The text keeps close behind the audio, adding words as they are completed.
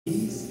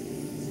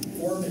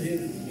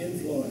formative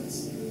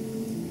influence.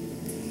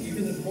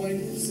 Even the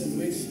points in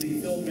which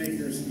the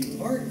filmmakers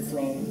depart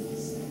from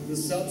the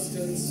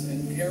substance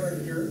and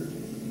character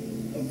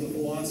of the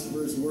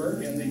philosopher's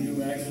work, and they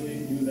do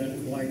actually do that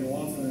quite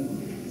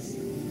often.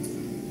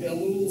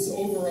 Ellul's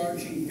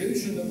overarching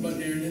vision of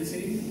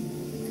modernity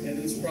and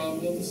its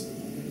problems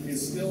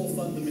is still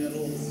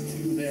fundamental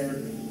to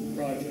their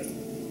project.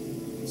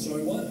 So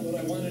what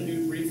I want to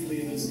do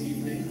briefly this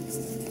evening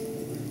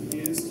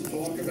is to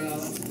talk about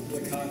the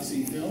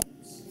Qatsi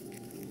films,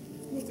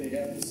 what they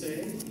have to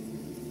say,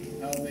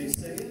 how they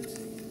say it,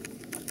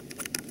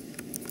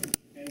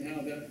 and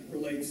how that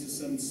relates to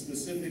some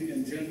specific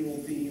and general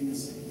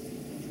themes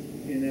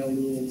in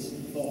Ellul's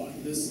thought.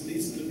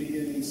 These are the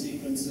beginning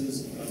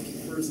sequences of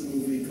the first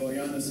movie,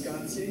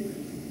 Qatsi,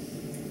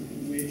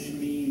 which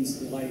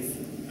means life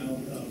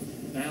out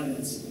of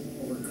balance,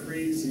 or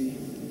crazy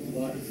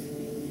life,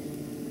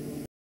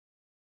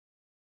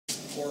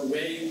 or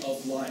way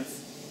of life.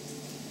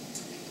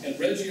 And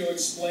Reggio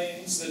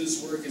explains that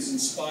his work is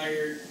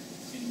inspired,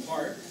 in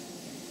part,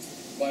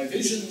 by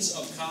visions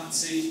of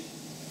Qatsi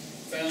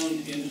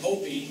found in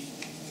Hopi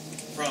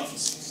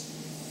prophecies.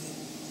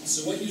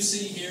 So what you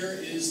see here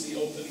is the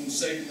opening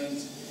segment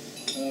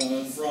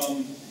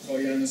from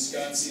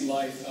Qatsi,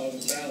 Life Out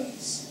of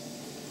Balance.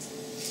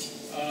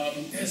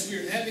 As we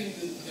were having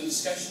the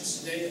discussions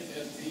today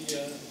at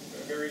the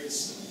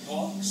various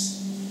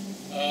talks,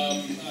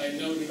 I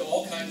noted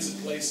all kinds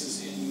of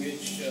places in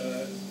which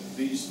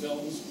these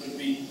films would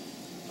be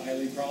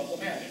highly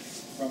problematic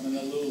from an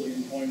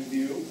Ellulian point of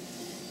view.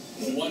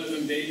 One of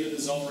them David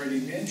has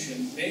already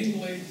mentioned,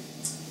 namely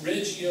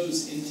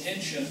Reggio's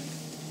intention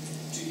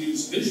to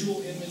use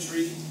visual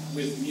imagery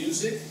with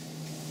music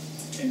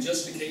and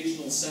just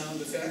occasional sound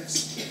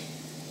effects,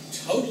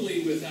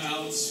 totally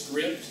without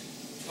script,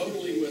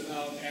 totally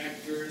without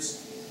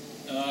actors,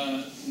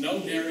 no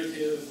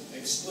narrative,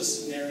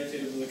 explicit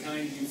narrative of the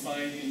kind you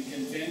find in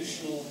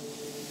conventional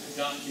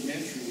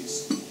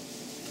documentaries,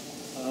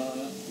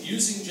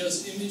 using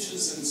just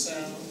images and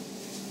sound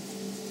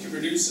to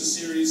produce a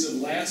series of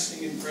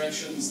lasting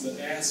impressions that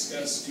ask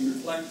us to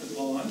reflect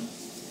upon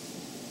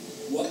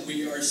what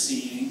we are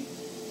seeing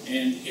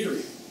and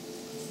hearing.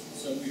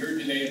 So we heard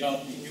today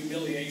about the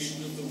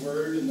humiliation of the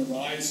word and the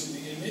rise of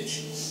the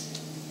image.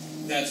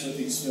 That's what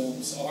these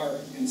films are,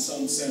 in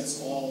some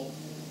sense, all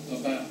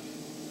about.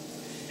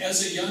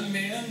 As a young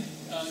man,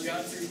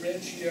 Godfrey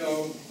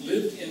Reggio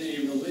lived in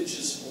a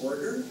religious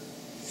order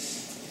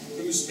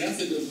whose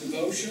method of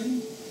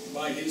devotion,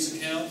 by his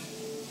account,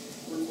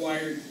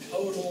 required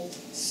total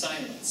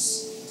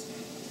silence.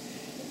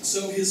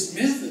 So his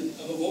method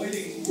of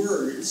avoiding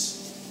words,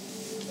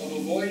 of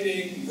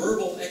avoiding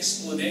verbal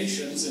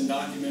explanations in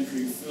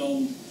documentary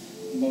film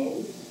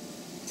mode,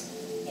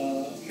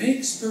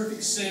 makes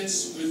perfect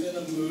sense within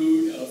a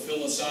mood of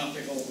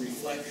philosophical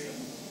reflection,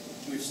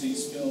 which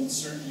these films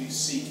certainly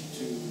seek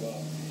to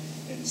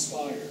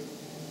inspire.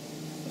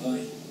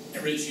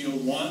 Reggio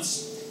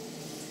wants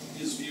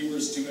his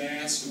viewers to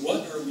ask,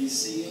 what are we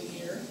seeing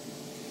here?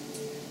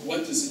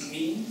 What does it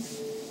mean?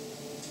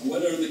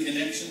 What are the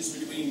connections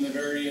between the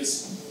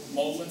various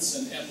moments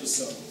and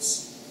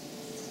episodes?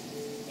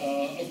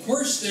 Of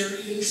course, there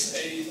is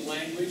a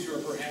language, or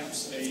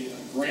perhaps a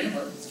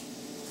grammar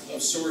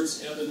of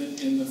sorts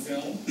evident in the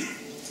film.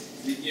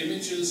 The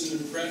images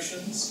and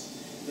impressions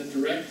that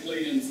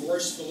directly and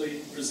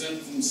forcefully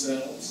present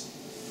themselves,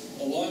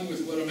 along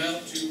with what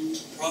amount to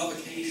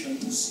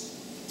provocations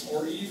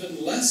or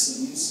even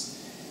lessons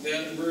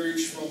that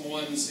emerge from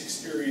one's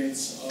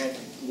experience of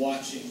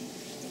watching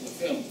the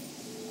film.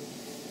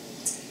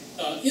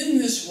 In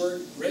this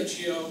work,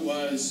 Reggio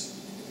was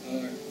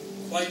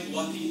quite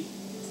lucky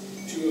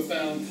to have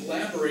found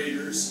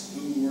collaborators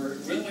who were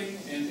willing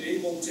and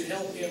able to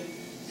help him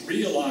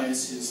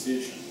realize his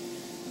vision.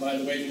 By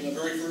the way, from the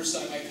very first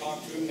time I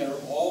talked to him, there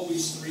were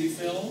always 3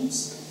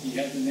 films. He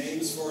had the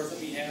names for them,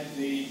 he had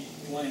the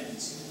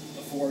plans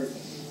for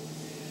them.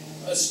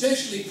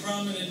 Especially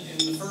prominent in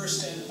the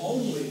first and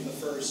only the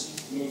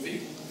first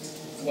movie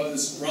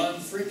was Ron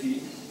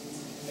Fricke,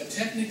 a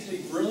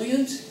technically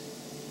brilliant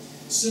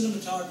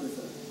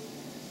cinematographer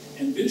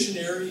and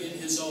visionary in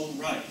his own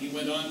right. He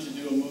went on to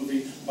do a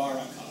movie,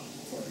 Baraka,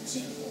 for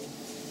example.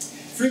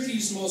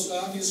 Fricke's most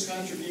obvious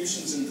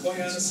contributions in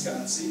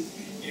Qatsi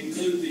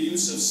include the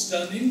use of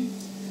stunning,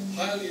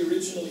 highly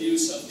original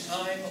use of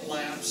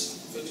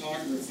time-lapse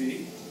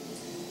photography,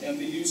 and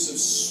the use of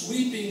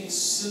sweeping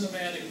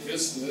cinematic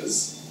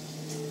vistas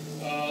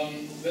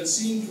that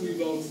seem to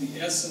evoke the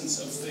essence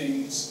of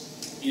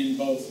things in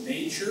both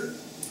nature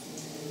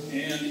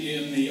and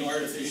in the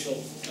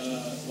artificial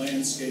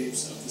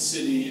landscapes of the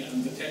city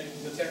and the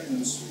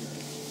technosphere.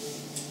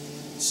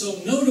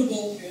 So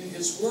notable in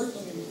his work,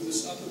 let me move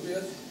this up a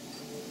bit,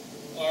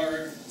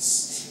 are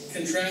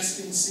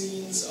contrasting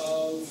scenes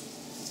of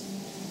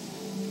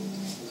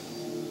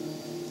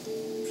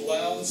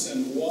clouds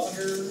and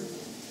water,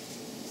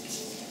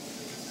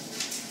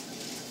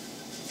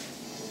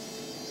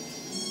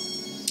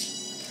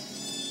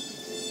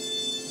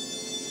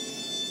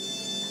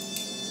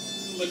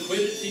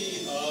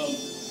 liquidity of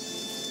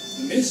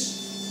the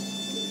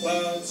mist, the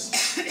clouds,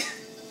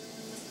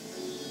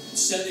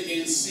 set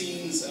against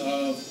scenes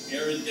of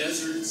arid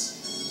deserts,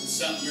 the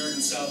South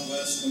American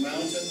Southwest, the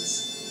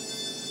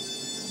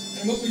mountains.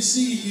 And what we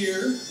see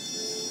here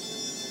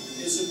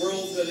is a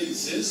world that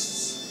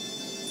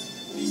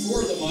exists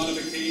before the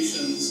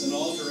modifications and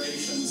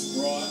alterations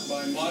brought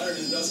by modern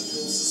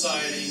industrial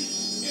society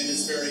and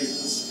its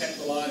various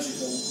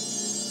technological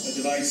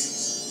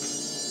devices.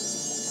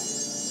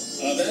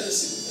 That is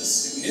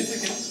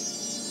significant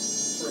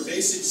for a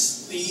basic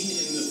theme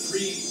in the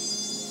three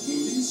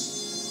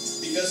movies,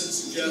 because it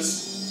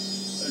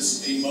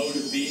suggests a mode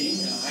of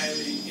being, a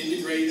highly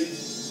integrated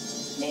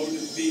mode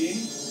of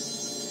being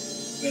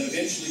that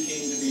eventually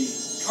came to be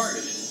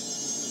targeted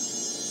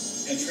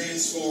and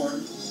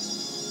transformed,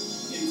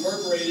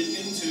 incorporated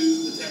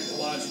into the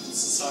technological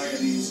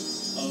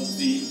societies of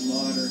the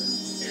modern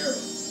era.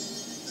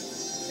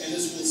 And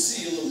as we'll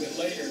see a little bit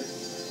later,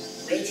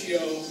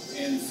 Reggio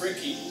and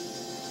Fricke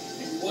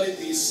employed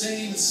these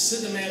same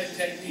cinematic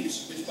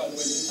techniques, which, by the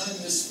way, at the time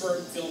this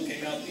film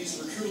came out, these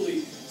were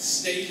truly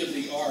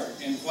state-of-the-art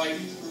and quite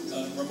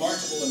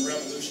remarkable and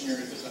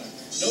revolutionary at the time.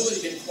 Nobody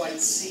had quite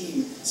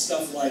seen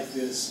stuff like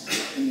this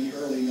in the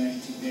early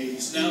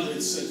 1980s. Now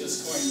it's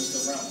just coined with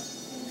the realm,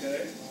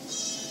 okay?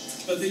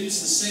 But they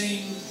used the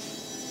same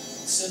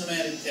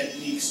cinematic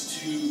techniques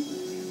to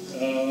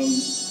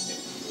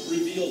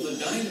reveal the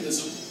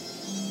dynamism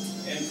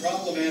and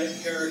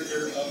problematic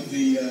character of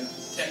the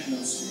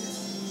technosphere.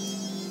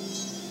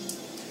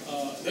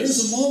 There's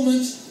a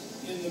moment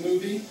in the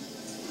movie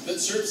that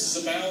serves as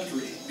a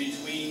boundary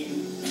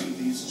between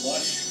these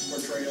lush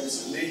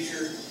portrayals of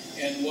nature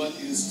and what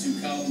is to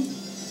come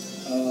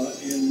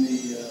in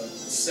the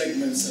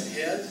segments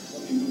ahead.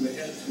 Let me move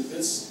ahead to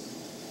this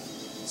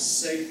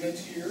segment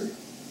here.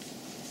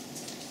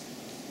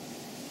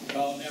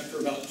 After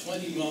about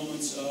 20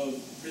 moments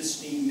of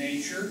pristine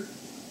nature,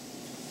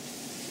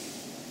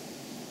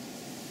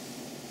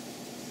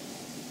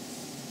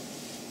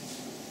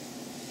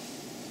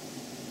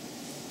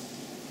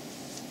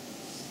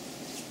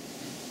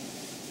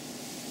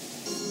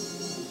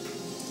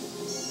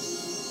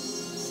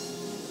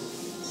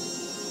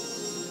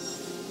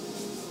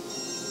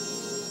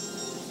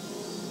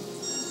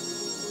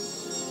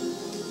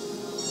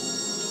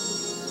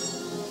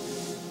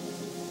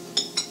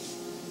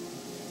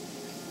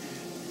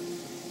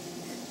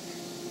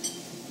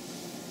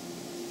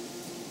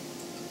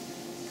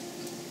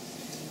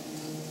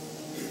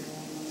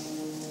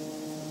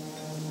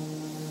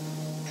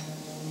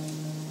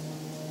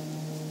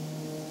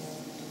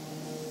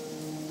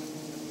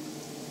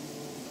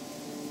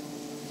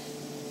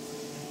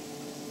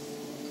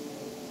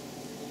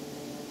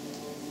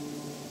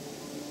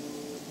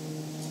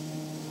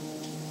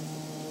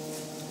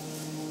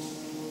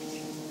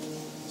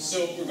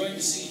 so what we're going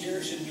to see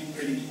here should be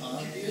pretty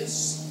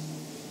obvious.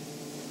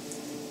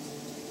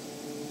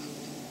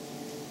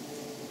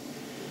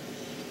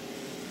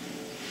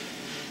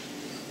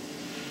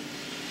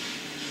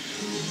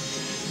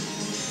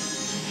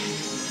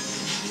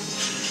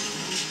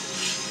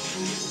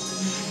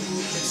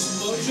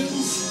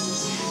 Explosions,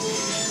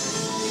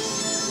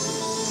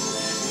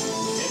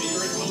 heavy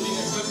earth-moving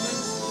equipment,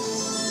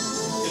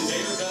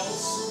 conveyor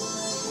belts,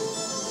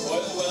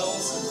 oil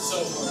wells, and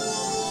so forth.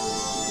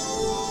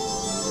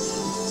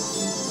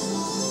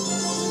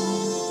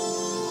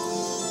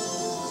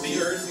 The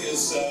Earth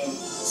is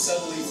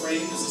suddenly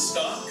framed as a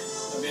stock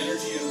of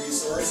energy and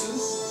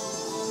resources,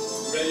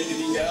 ready to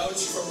be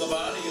gouged from the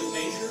body of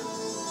nature,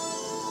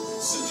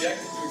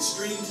 subjected to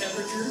extreme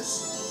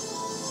temperatures,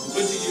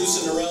 put to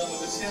use in a realm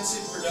of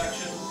intensive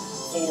production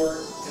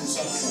for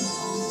consumption.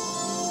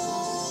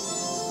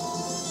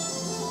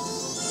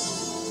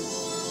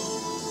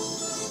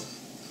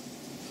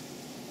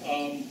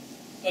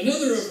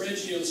 Another of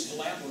Reggio's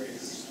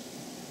collaborators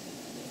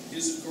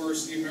is, of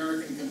course, the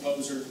American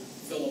composer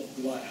Philip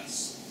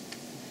Glass.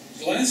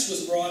 Glass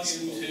was brought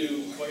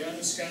into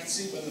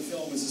Qatsi when the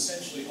film was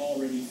essentially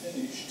already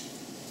finished.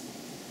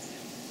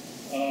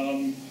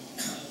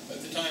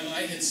 At the time,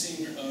 I had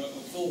seen a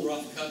full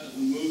rough cut of the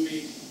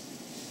movie.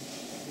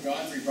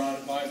 Godfrey brought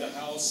it by the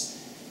house.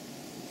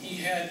 He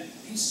had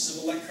pieces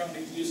of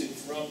electronic music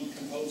from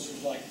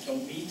composers like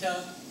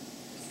Tomita,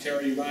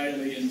 Terry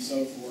Riley, and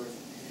so forth.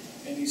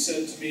 And he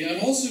said to me,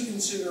 "I'm also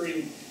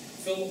considering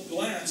Philip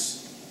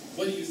Glass.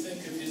 What do you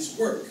think of his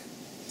work?"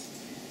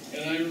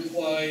 And I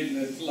replied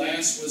that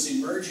Glass was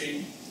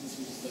emerging. This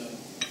was the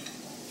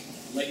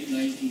late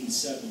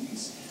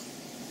 1970s.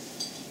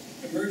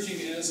 Emerging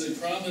as a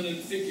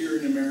prominent figure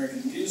in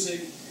American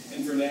music,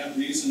 and for that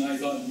reason I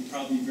thought it would be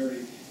probably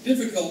very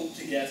difficult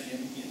to get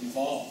him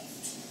involved.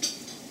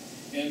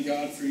 And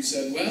Godfrey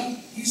said, well,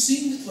 he's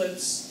seen the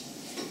clips,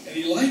 and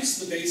he likes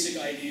the basic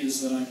ideas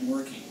that I'm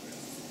working with.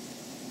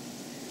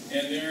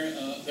 And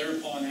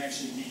thereupon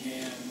actually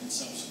began in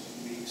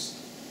subsequent weeks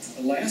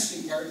a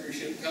lasting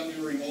partnership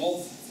covering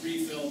all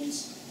three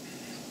films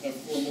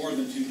for more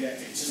than 2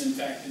 decades. And in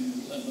fact, in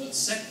the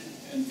second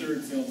and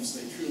third films,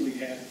 they truly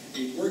had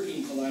a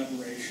working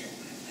collaboration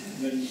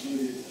that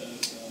included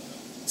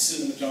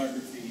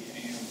cinematography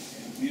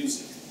and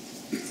music.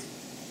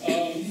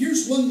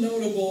 Here's one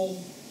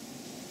notable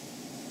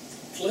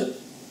clip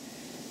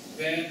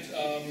that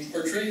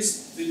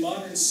portrays the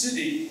modern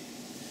city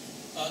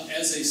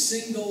as a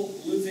single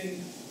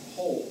living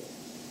whole.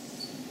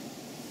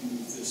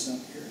 Move this up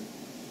here.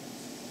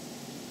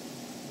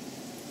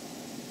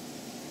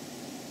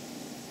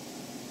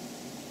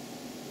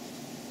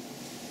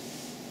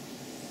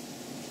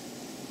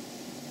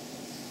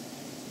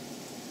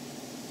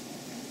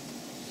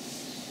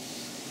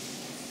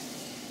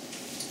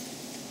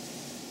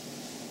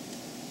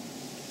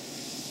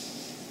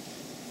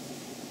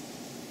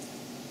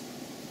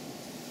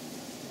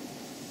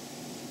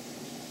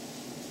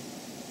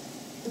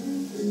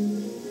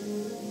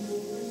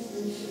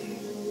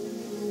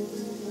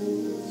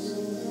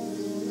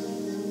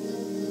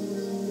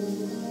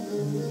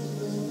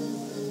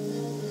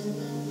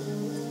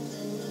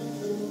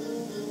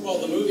 Well,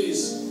 the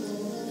movies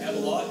have a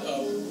lot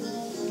of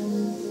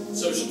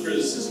social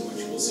criticism,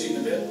 which we'll see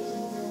in a bit.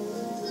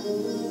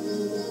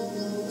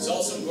 It's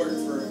also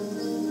important for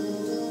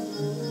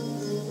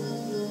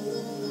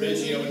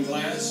Reggio and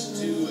Glass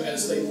to,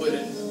 as they put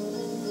it,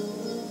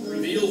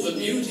 reveal the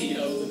beauty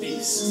of the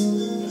beast.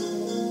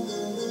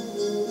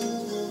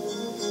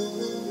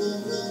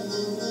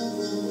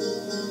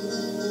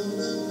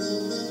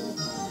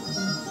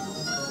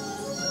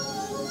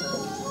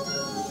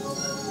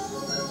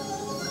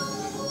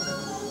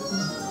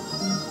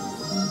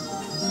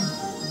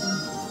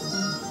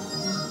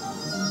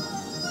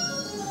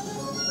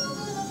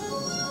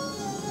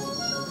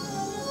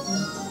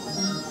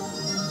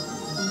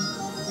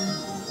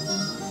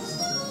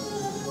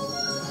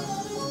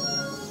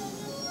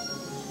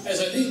 As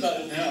I think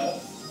about it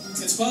now,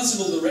 it's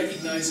possible to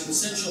recognize an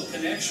essential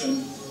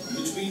connection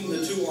between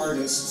the two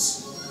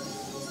artists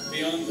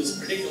beyond this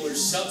particular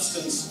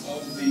substance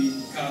of the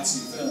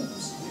Qatsi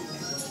films.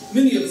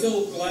 Many of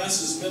Philip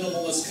Glass's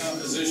minimalist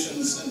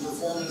compositions and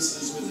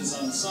performances with his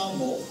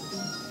ensemble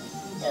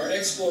are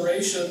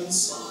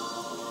explorations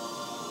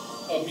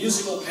of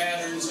musical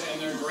patterns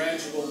and their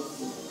gradual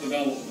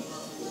development.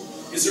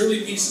 His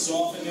early pieces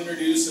often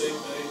introduce a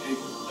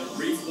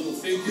brief little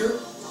figure,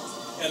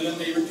 and then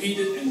they repeat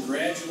it and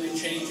gradually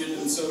change it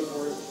and so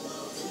forth.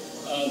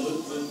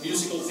 The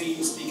musical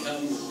themes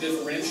become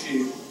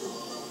differentiated.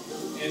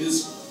 And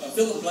as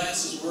Philip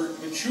Glass's work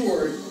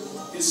matured,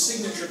 his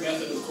signature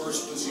method, of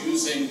course, was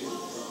using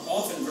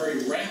often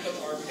very rapid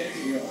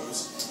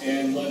arpeggios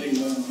and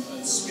letting them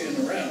spin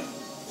around.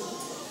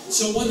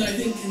 So one, I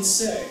think, can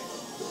say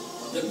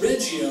that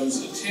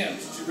Reggio's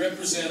attempt to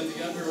represent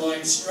the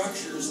underlying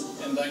structures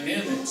and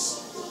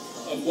dynamics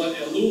of what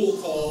Ellul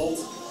called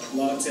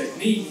la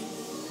technique,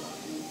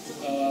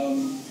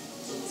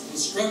 the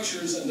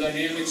structures and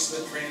dynamics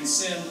that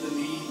transcend the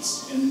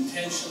needs and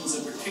intentions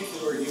of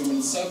particular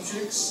human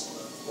subjects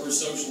or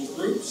social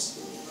groups,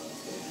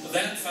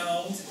 that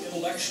found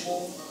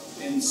intellectual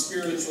and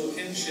spiritual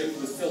kinship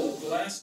with Philip Glass.